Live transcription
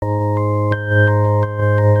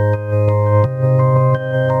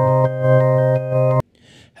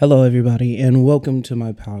Hello, everybody, and welcome to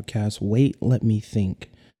my podcast, Wait, Let Me Think.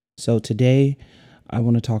 So, today I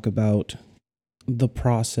want to talk about the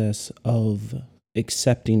process of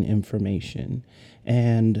accepting information.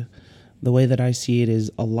 And the way that I see it is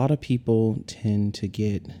a lot of people tend to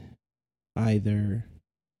get either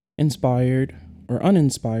inspired or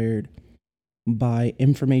uninspired by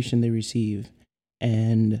information they receive.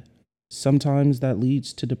 And sometimes that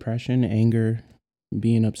leads to depression, anger,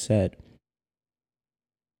 being upset.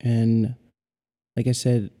 And like I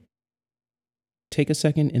said, take a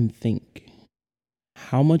second and think,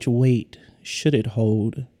 how much weight should it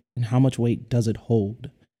hold and how much weight does it hold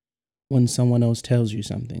when someone else tells you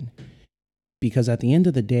something? Because at the end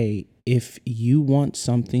of the day, if you want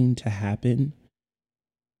something to happen,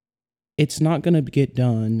 it's not going to get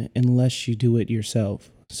done unless you do it yourself.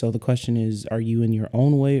 So the question is, are you in your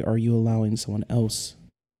own way, or are you allowing someone else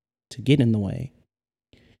to get in the way?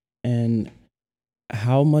 And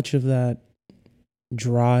how much of that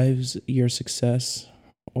drives your success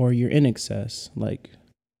or your excess? Like,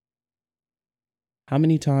 how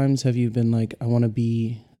many times have you been like, I want to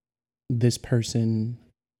be this person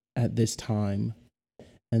at this time?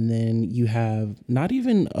 And then you have not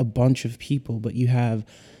even a bunch of people, but you have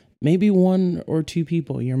maybe one or two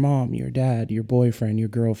people, your mom, your dad, your boyfriend, your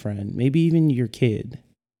girlfriend, maybe even your kid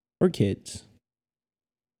or kids.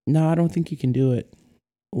 No, I don't think you can do it.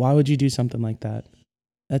 Why would you do something like that?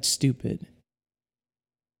 That's stupid.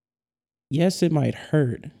 Yes, it might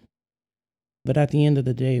hurt, but at the end of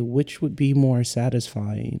the day, which would be more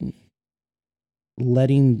satisfying?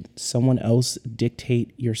 Letting someone else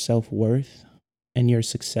dictate your self-worth and your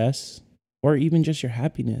success, or even just your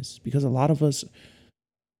happiness? Because a lot of us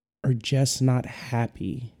are just not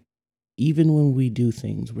happy. Even when we do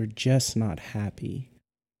things, we're just not happy.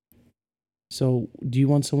 So do you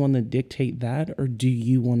want someone to dictate that, or do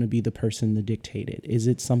you want to be the person to dictate it? Is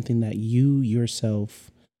it something that you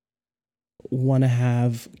yourself want to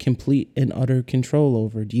have complete and utter control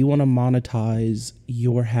over? Do you want to monetize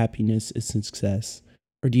your happiness and success,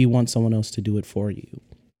 or do you want someone else to do it for you?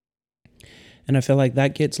 And I feel like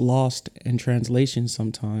that gets lost in translation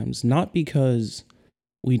sometimes, not because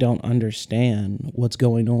we don't understand what's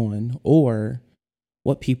going on or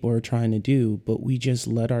what people are trying to do, but we just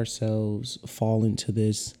let ourselves fall into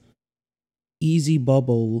this easy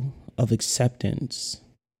bubble of acceptance,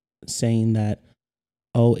 saying that,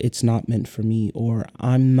 oh, it's not meant for me, or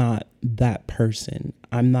I'm not that person.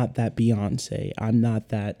 I'm not that Beyonce. I'm not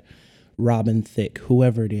that Robin Thicke,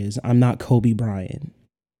 whoever it is. I'm not Kobe Bryant.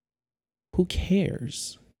 Who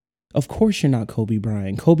cares? Of course you're not Kobe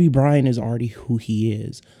Bryant. Kobe Bryant is already who he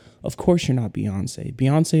is. Of course you're not Beyonce.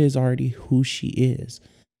 Beyonce is already who she is.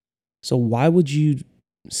 So why would you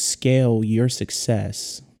scale your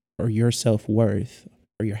success or your self-worth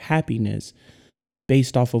or your happiness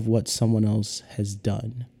based off of what someone else has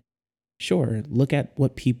done? Sure, look at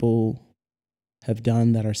what people have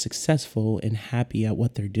done that are successful and happy at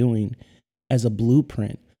what they're doing as a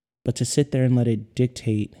blueprint, but to sit there and let it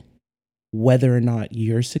dictate whether or not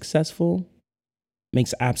you're successful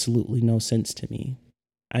makes absolutely no sense to me.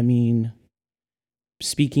 I mean,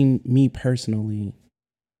 speaking me personally,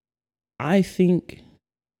 I think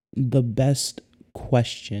the best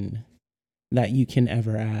question that you can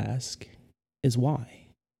ever ask is why?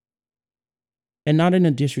 And not in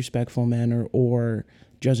a disrespectful manner or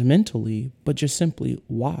judgmentally, but just simply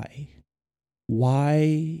why?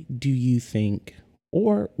 Why do you think,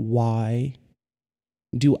 or why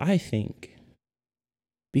do I think?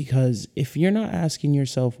 Because if you're not asking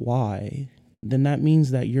yourself why, then that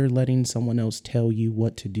means that you're letting someone else tell you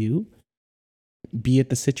what to do, be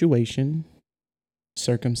it the situation,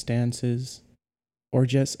 circumstances, or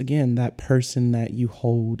just, again, that person that you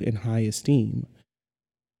hold in high esteem.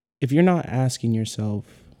 If you're not asking yourself,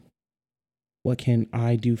 what can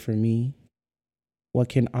I do for me? What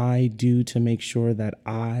can I do to make sure that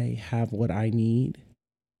I have what I need?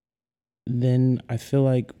 Then I feel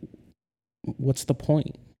like, what's the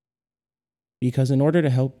point? Because in order to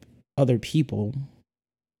help other people,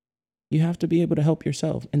 you have to be able to help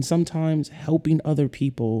yourself. And sometimes helping other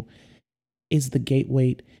people is the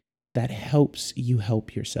gateway that helps you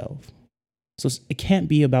help yourself. So it can't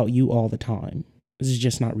be about you all the time. This is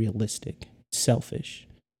just not realistic. It's selfish.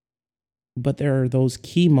 But there are those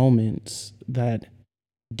key moments that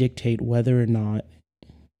dictate whether or not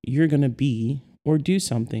you're going to be or do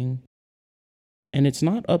something. And it's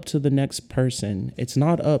not up to the next person. It's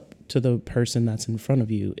not up to the person that's in front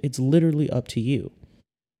of you. It's literally up to you.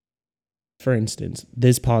 For instance,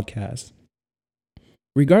 this podcast.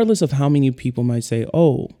 Regardless of how many people might say,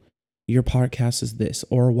 oh, your podcast is this,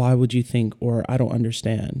 or why would you think, or I don't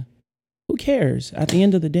understand. Who cares? At the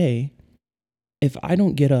end of the day, if I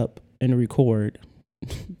don't get up and record,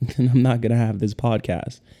 then I'm not going to have this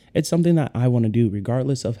podcast. It's something that I want to do,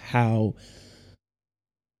 regardless of how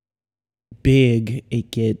big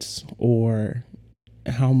it gets or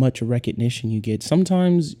how much recognition you get.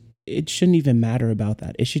 Sometimes it shouldn't even matter about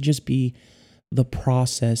that. It should just be the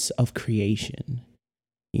process of creation.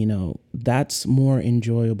 You know, that's more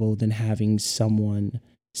enjoyable than having someone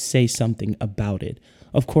say something about it.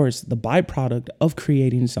 Of course, the byproduct of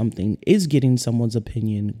creating something is getting someone's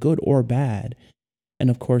opinion, good or bad. And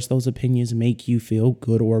of course, those opinions make you feel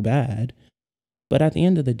good or bad. But at the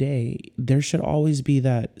end of the day, there should always be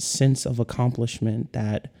that sense of accomplishment,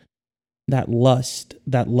 that lust,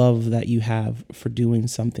 that love that you have for doing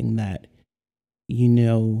something that you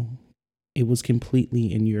know it was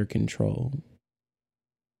completely in your control.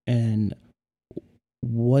 And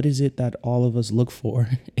what is it that all of us look for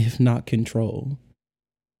if not control?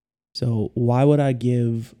 So why would I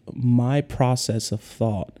give my process of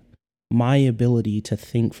thought, my ability to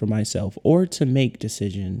think for myself or to make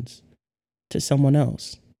decisions to someone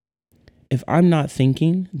else? If I'm not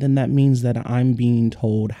thinking, then that means that I'm being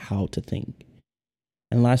told how to think.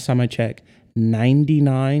 And last time I checked,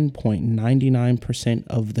 99.99%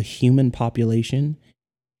 of the human population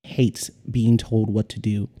hates being told what to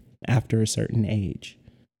do after a certain age.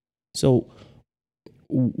 So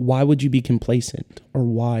why would you be complacent, or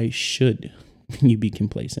why should you be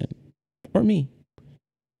complacent? Or me?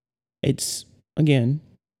 It's, again,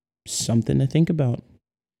 something to think about.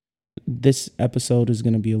 This episode is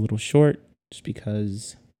going to be a little short just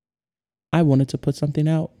because I wanted to put something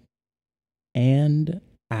out and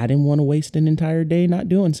I didn't want to waste an entire day not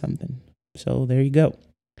doing something. So there you go.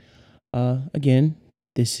 Again,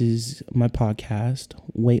 this is my podcast.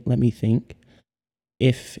 Wait, let me think.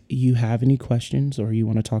 If you have any questions or you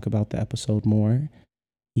want to talk about the episode more,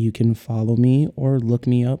 you can follow me or look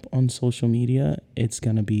me up on social media. It's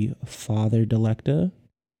going to be Father Delecta.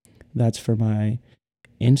 That's for my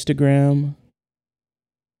Instagram.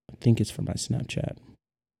 I think it's for my Snapchat.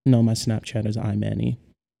 No, my Snapchat is iManny101.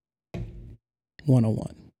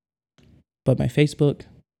 But my Facebook,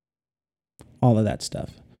 all of that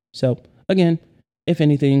stuff. So again, if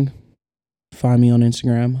anything, find me on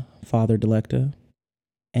Instagram, Father Delecta,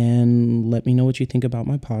 and let me know what you think about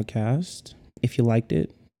my podcast. If you liked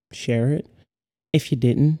it, share it. If you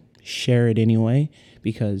didn't, share it anyway,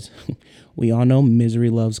 because we all know misery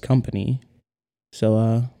loves company.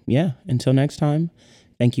 So, yeah, until next time,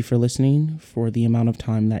 thank you for listening for the amount of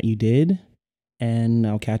time that you did, and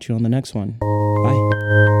I'll catch you on the next one.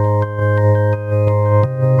 Bye.